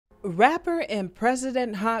Rapper and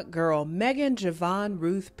president hot girl Jevon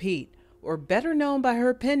Ruth Pete, or better known by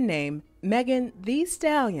her pen name, Thee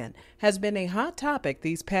Stallion, has been a hot topic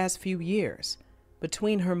these past few years.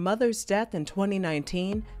 Between her mother's death in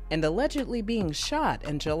 2019 and allegedly being shot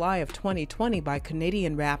in July of 2020 by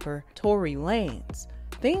Canadian rapper Tory Lanez,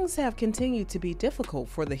 things have continued to be difficult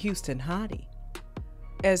for the Houston hottie.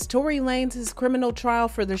 As Tory Lanez's criminal trial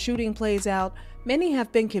for the shooting plays out, many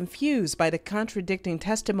have been confused by the contradicting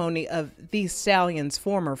testimony of Thee Stallion's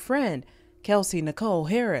former friend, Kelsey Nicole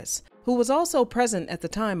Harris, who was also present at the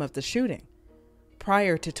time of the shooting.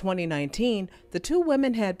 Prior to 2019, the two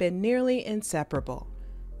women had been nearly inseparable.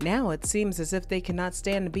 Now it seems as if they cannot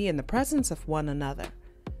stand to be in the presence of one another.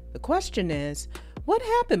 The question is, what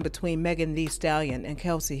happened between Thee Stallion and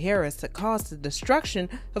Kelsey Harris that caused the destruction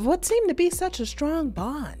of what seemed to be such a strong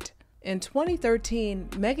bond? In 2013,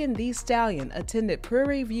 Thee Stallion attended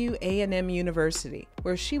Prairie View A&M University,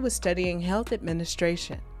 where she was studying health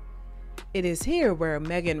administration. It is here where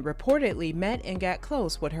Megan reportedly met and got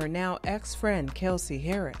close with her now ex-friend Kelsey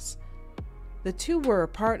Harris. The two were a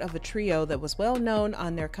part of a trio that was well known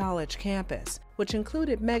on their college campus, which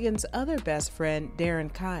included Megan's other best friend,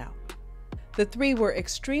 Darren Kyle. The three were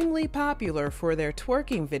extremely popular for their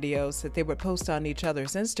twerking videos that they would post on each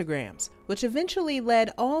other's Instagrams, which eventually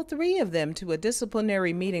led all three of them to a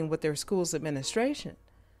disciplinary meeting with their school's administration.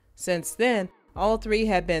 Since then, all three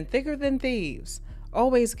had been thicker than thieves,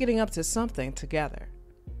 always getting up to something together.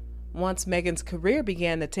 Once Megan's career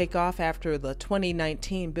began to take off after the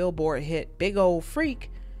 2019 Billboard hit Big Ol'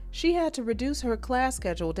 Freak, she had to reduce her class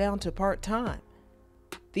schedule down to part-time.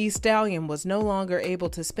 Thee Stallion was no longer able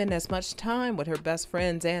to spend as much time with her best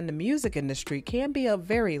friends, and the music industry can be a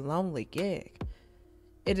very lonely gig.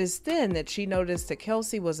 It is then that she noticed that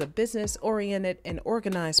Kelsey was a business-oriented and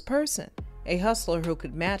organized person, a hustler who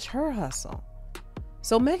could match her hustle.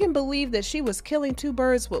 So Megan believed that she was killing two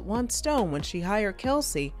birds with one stone when she hired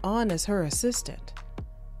Kelsey on as her assistant.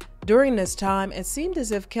 During this time, it seemed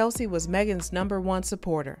as if Kelsey was Megan's #1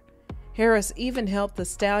 supporter. Harris even helped the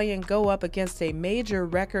Stallion go up against a major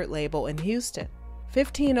record label in Houston,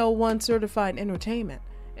 1501 Certified Entertainment,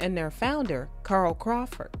 and their founder, Carl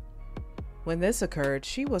Crawford. When this occurred,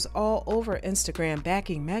 she was all over Instagram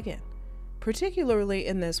backing Megan, particularly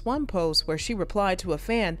in this one post where she replied to a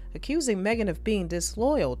fan accusing Megan of being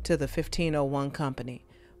disloyal to the 1501 company,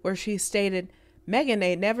 where she stated, "Megan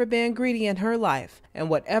ain't never been greedy in her life, and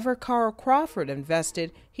whatever Carl Crawford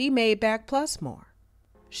invested, he made back plus more."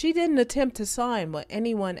 She didn't attempt to sign with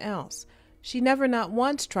anyone else. She never not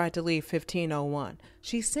once tried to leave 1501.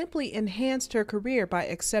 She simply enhanced her career by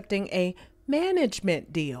accepting a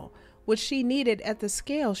management deal, which she needed at the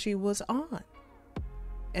scale she was on.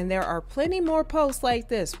 And there are plenty more posts like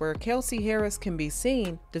this where Kelsey Harris can be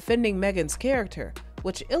seen defending Megan's character,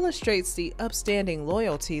 which illustrates the upstanding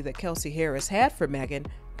loyalty that Kelsey Harris had for Megan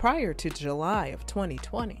prior to July of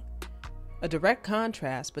 2020. A direct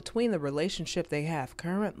contrast between the relationship they have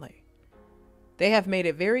currently. They have made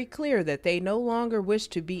it very clear that they no longer wish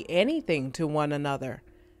to be anything to one another.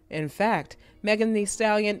 In fact, Thee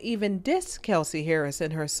Stallion even dissed Kelsey Harris in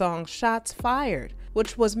her song Shots Fired,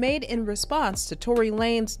 which was made in response to Tory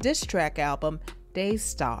Lanez's diss track album,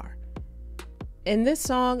 Daystar. In this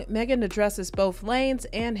song, Megan addresses both Lanez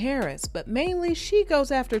and Harris, but mainly she goes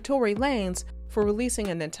after Tory Lanez for releasing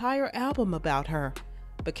an entire album about her.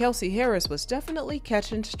 But Kelsey Harris was definitely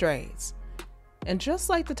catching strays. And just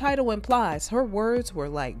like the title implies, her words were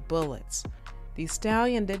like bullets. The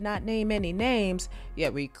Stallion did not name any names,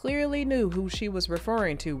 yet we clearly knew who she was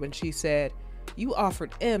referring to when she said, "You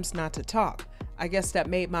offered M's not to talk. I guess that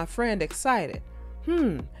made my friend excited.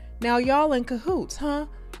 Now y'all in cahoots, huh?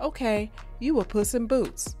 Okay, you a Puss in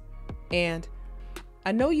Boots." And,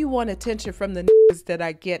 "I know you want attention from the niggas that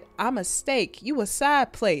I get. I'm a steak, you a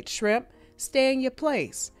side plate, shrimp. Stay in your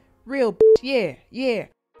place. Real bitch, yeah.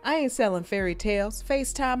 I ain't selling fairy tales.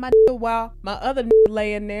 FaceTime my nigga while my other nigga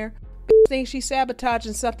laying there. Bitch thinks she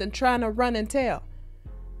sabotaging something, trying to run and tell."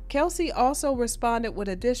 Kelsey also responded with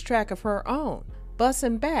a diss track of her own,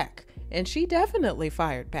 Bussin' Back, and she definitely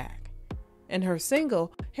fired back. In her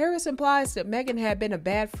single, Harris implies that Megan had been a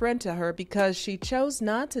bad friend to her because she chose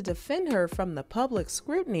not to defend her from the public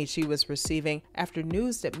scrutiny she was receiving after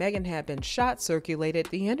news that Megan had been shot circulated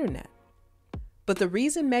the internet. But the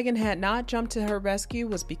reason Megan had not jumped to her rescue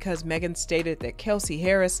was because Megan stated that Kelsey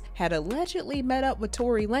Harris had allegedly met up with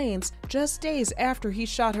Tory Lanez just days after he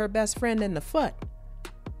shot her best friend in the foot.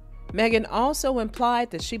 Megan also implied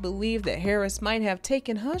that she believed that Harris might have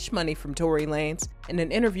taken hush money from Tory Lanez in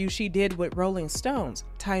an interview she did with Rolling Stones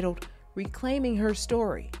titled "Reclaiming Her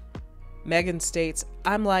Story." Megan states,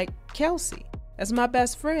 "I'm like, Kelsey, As my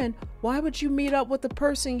best friend, why would you meet up with the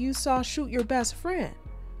person you saw shoot your best friend?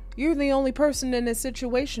 You're the only person in this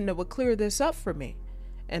situation that would clear this up for me.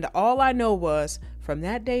 And all I know was, from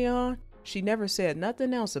that day on, she never said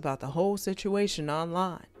nothing else about the whole situation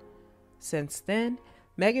online. Since then,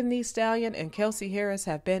 Thee Stallion and Kelsey Harris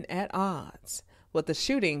have been at odds, with the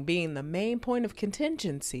shooting being the main point of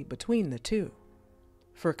contingency between the two.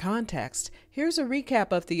 For context, here's a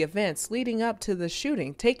recap of the events leading up to the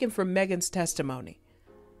shooting taken from Megan's testimony.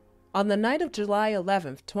 On the night of July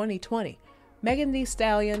 11, 2020, Thee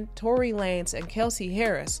Stallion, Tory Lanez, and Kelsey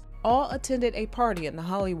Harris all attended a party in the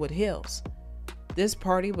Hollywood Hills. This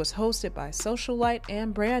party was hosted by socialite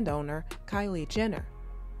and brand owner Kylie Jenner.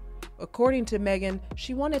 According to Megan,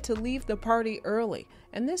 she wanted to leave the party early,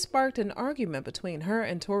 and this sparked an argument between her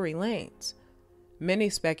and Tory Lanez.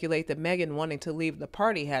 Many speculate that Megan wanting to leave the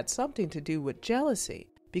party had something to do with jealousy,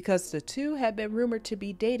 because the two had been rumored to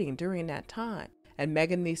be dating during that time, and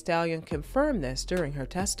Thee Stallion confirmed this during her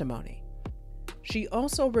testimony. She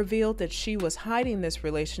also revealed that she was hiding this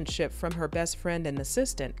relationship from her best friend and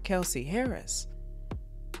assistant, Kelsey Harris.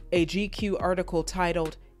 A GQ article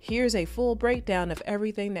titled, "Here's a full breakdown of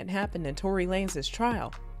everything that happened in Tory Lanez's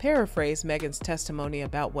trial," paraphrased Megan's testimony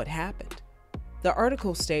about what happened. The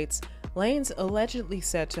article states, Lanez allegedly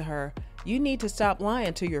said to her, "You need to stop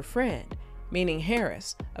lying to your friend," meaning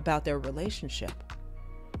Harris, about their relationship.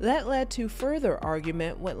 That led to further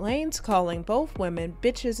argument with Lanez calling both women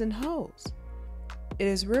bitches and hoes. It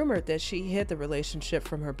is rumored that she hid the relationship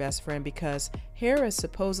from her best friend because Harris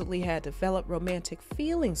supposedly had developed romantic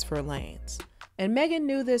feelings for Lanez, and Megan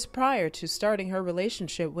knew this prior to starting her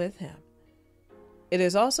relationship with him. It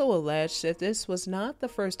is also alleged that this was not the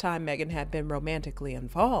first time Megan had been romantically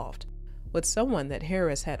involved with someone that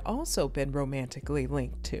Harris had also been romantically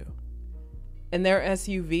linked to. In their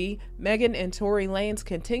SUV, Megan and Tory Lanez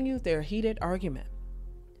continued their heated argument.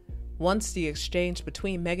 Once the exchange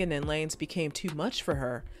between Megan and Lanez became too much for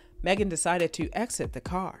her, Megan decided to exit the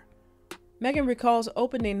car. Megan recalls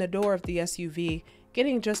opening the door of the SUV,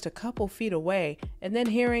 getting just a couple feet away, and then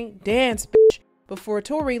hearing, "Dance, bitch," before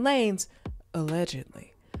Tory Lanez,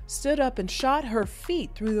 allegedly, stood up and shot her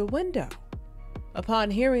feet through the window.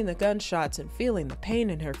 Upon hearing the gunshots and feeling the pain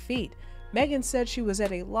in her feet, Megan said she was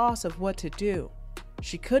at a loss of what to do.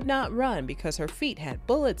 She could not run because her feet had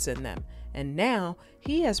bullets in them, and now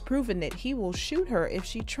he has proven that he will shoot her if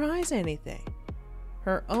she tries anything.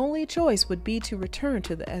 Her only choice would be to return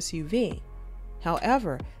to the SUV.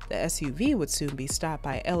 However, the SUV would soon be stopped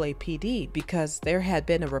by LAPD because there had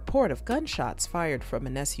been a report of gunshots fired from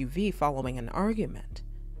an SUV following an argument.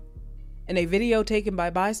 In a video taken by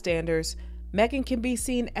bystanders, Megan can be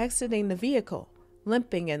seen exiting the vehicle,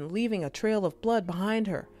 limping and leaving a trail of blood behind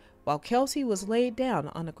her, while Kelsey was laid down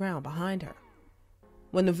on the ground behind her.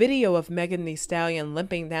 When the video of Thee Stallion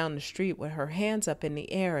limping down the street with her hands up in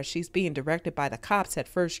the air as she's being directed by the cops had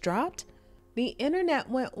first dropped, the internet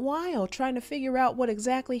went wild trying to figure out what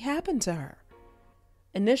exactly happened to her.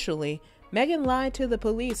 Initially, Megan lied to the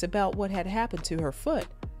police about what had happened to her foot.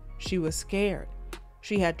 She was scared.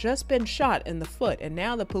 She had just been shot in the foot, and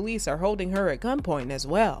now the police are holding her at gunpoint as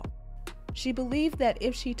well. She believed that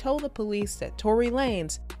if she told the police that Tory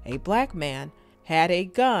Lanez, a black man, had a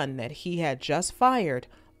gun that he had just fired,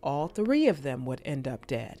 all three of them would end up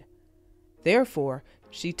dead. Therefore,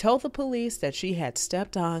 she told the police that she had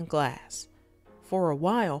stepped on glass. For a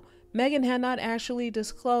while, Megan had not actually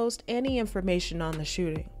disclosed any information on the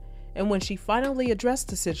shooting, and when she finally addressed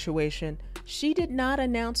the situation, she did not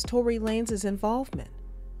announce Tory Lanez's involvement.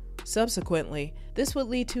 Subsequently, this would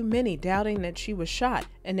lead to many doubting that she was shot,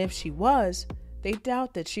 and if she was, they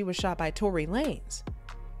doubt that she was shot by Tory Lanez.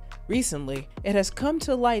 Recently, it has come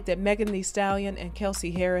to light that Thee Stallion and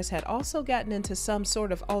Kelsey Harris had also gotten into some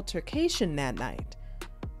sort of altercation that night.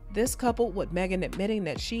 This, coupled with Megan admitting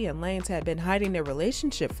that she and Lanez had been hiding their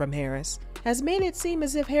relationship from Harris, has made it seem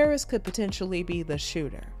as if Harris could potentially be the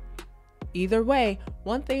shooter. Either way,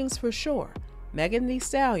 one thing's for sure, Thee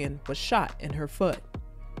Stallion was shot in her foot.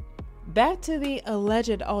 Back to the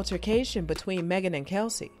alleged altercation between Megan and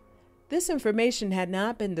Kelsey. This information had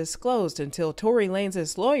not been disclosed until Tory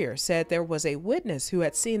Lanez's lawyer said there was a witness who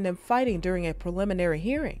had seen them fighting during a preliminary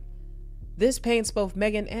hearing. This paints both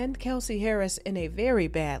Megan and Kelsey Harris in a very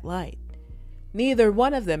bad light. Neither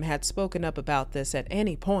one of them had spoken up about this at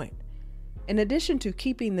any point. In addition to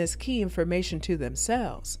keeping this key information to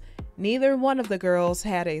themselves, neither one of the girls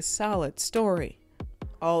had a solid story.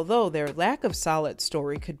 Although their lack of solid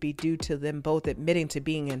story could be due to them both admitting to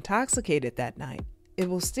being intoxicated that night, it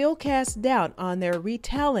will still cast doubt on their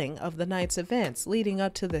retelling of the night's events leading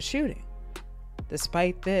up to the shooting.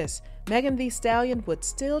 Despite this, Megan Thee Stallion would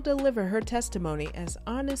still deliver her testimony as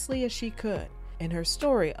honestly as she could, and her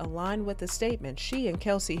story aligned with the statement she and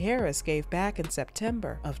Kelsey Harris gave back in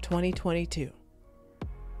September of 2022.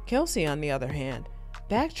 Kelsey, on the other hand,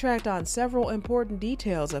 backtracked on several important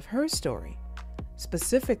details of her story.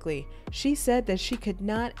 Specifically, she said that she could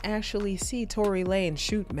not actually see Tory Lanez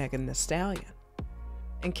shoot Megan Thee Stallion.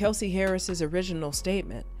 In Kelsey Harris's original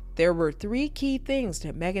statement, there were 3 key things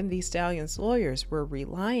that Megan Thee Stallion's lawyers were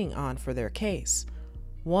relying on for their case.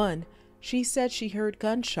 1, she said she heard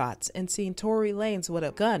gunshots and seen Tory Lanez with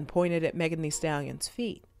a gun pointed at Megan Thee Stallion's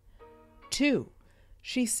feet. 2,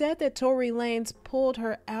 she said that Tory Lanez pulled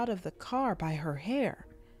her out of the car by her hair.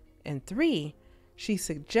 And 3, she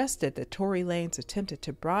suggested that Tory Lanez attempted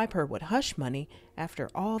to bribe her with hush money after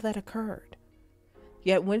all that occurred.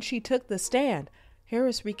 Yet when she took the stand,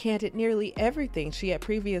 Harris recanted nearly everything she had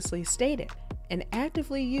previously stated and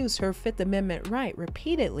actively used her Fifth Amendment right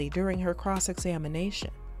repeatedly during her cross-examination.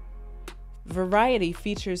 Variety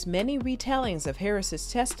features many retellings of Harris's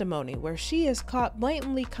testimony where she is caught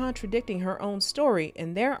blatantly contradicting her own story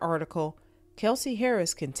in their article, Kelsey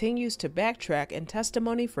Harris Continues to Backtrack in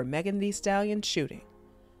Testimony for Megan Thee Stallion's Shooting.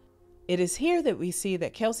 It is here that we see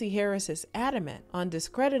that Kelsey Harris is adamant on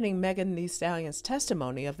discrediting Megan Thee Stallion's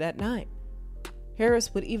testimony of that night.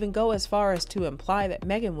 Harris would even go as far as to imply that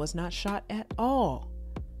Megan was not shot at all.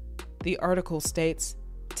 The article states,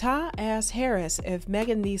 Ta asked Harris if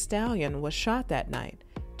Megan Thee Stallion was shot that night,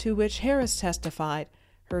 to which Harris testified,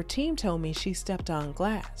 her team told me she stepped on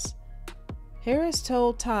glass. Harris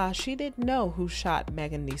told Ta she didn't know who shot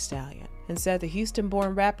Megan Thee Stallion and said the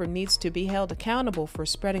Houston-born rapper needs to be held accountable for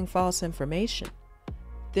spreading false information.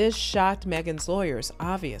 This shocked Megan's lawyers,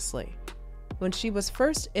 obviously. When she was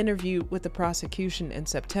first interviewed with the prosecution in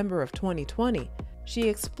September of 2020, she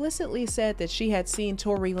explicitly said that she had seen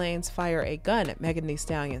Tory Lanez fire a gun at Megan Thee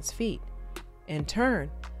Stallion's feet. In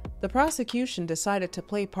turn, the prosecution decided to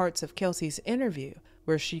play parts of Kelsey's interview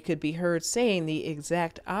where she could be heard saying the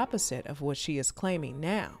exact opposite of what she is claiming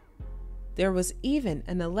now. There was even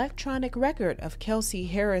an electronic record of Kelsey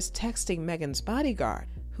Harris texting Megan's bodyguard,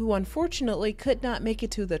 who unfortunately could not make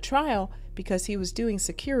it to the trial because he was doing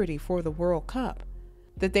security for the World Cup,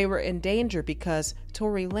 that they were in danger because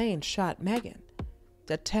Tory Lanez shot Megan.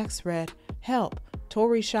 The text read, "Help,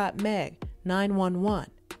 Tory shot Meg, 911.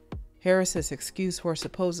 Harris's excuse for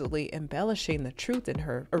supposedly embellishing the truth in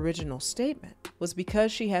her original statement was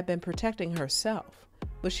because she had been protecting herself,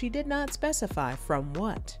 but she did not specify from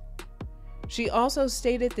what. She also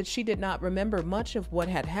stated that she did not remember much of what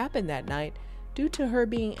had happened that night due to her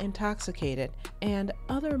being intoxicated and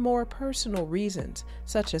other more personal reasons,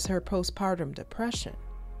 such as her postpartum depression.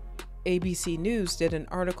 ABC News did an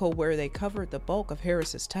article where they covered the bulk of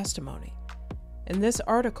Harris's testimony. In this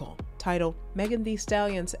article, titled Megan Thee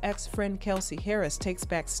Stallion's Ex-Friend Kelsey Harris Takes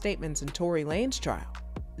Back Statements in Tory Lanez Trial,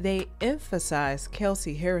 they emphasized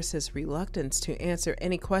Kelsey Harris's reluctance to answer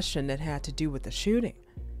any question that had to do with the shooting.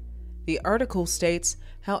 The article states,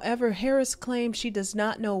 however, Harris claims she does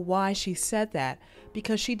not know why she said that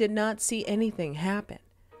because she did not see anything happen.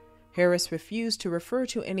 Harris refused to refer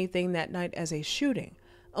to anything that night as a shooting,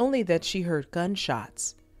 only that she heard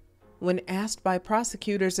gunshots. When asked by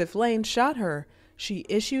prosecutors if Lanez shot her, she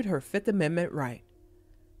issued her Fifth Amendment right.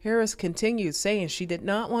 Harris continued saying she did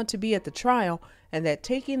not want to be at the trial and that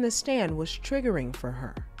taking the stand was triggering for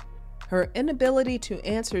her. Her inability to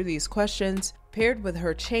answer these questions, paired with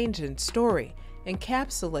her change in story,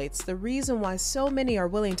 encapsulates the reason why so many are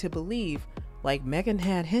willing to believe, like Megan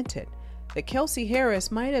had hinted, that Kelsey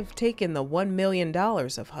Harris might have taken the $1 million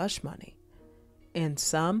of hush money. In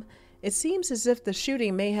sum, it seems as if the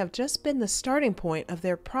shooting may have just been the starting point of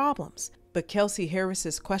their problems, but Kelsey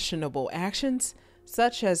Harris's questionable actions,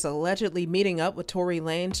 such as allegedly meeting up with Tory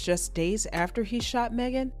Lanez just days after he shot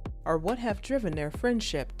Megan, are what have driven their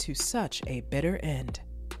friendship to such a bitter end.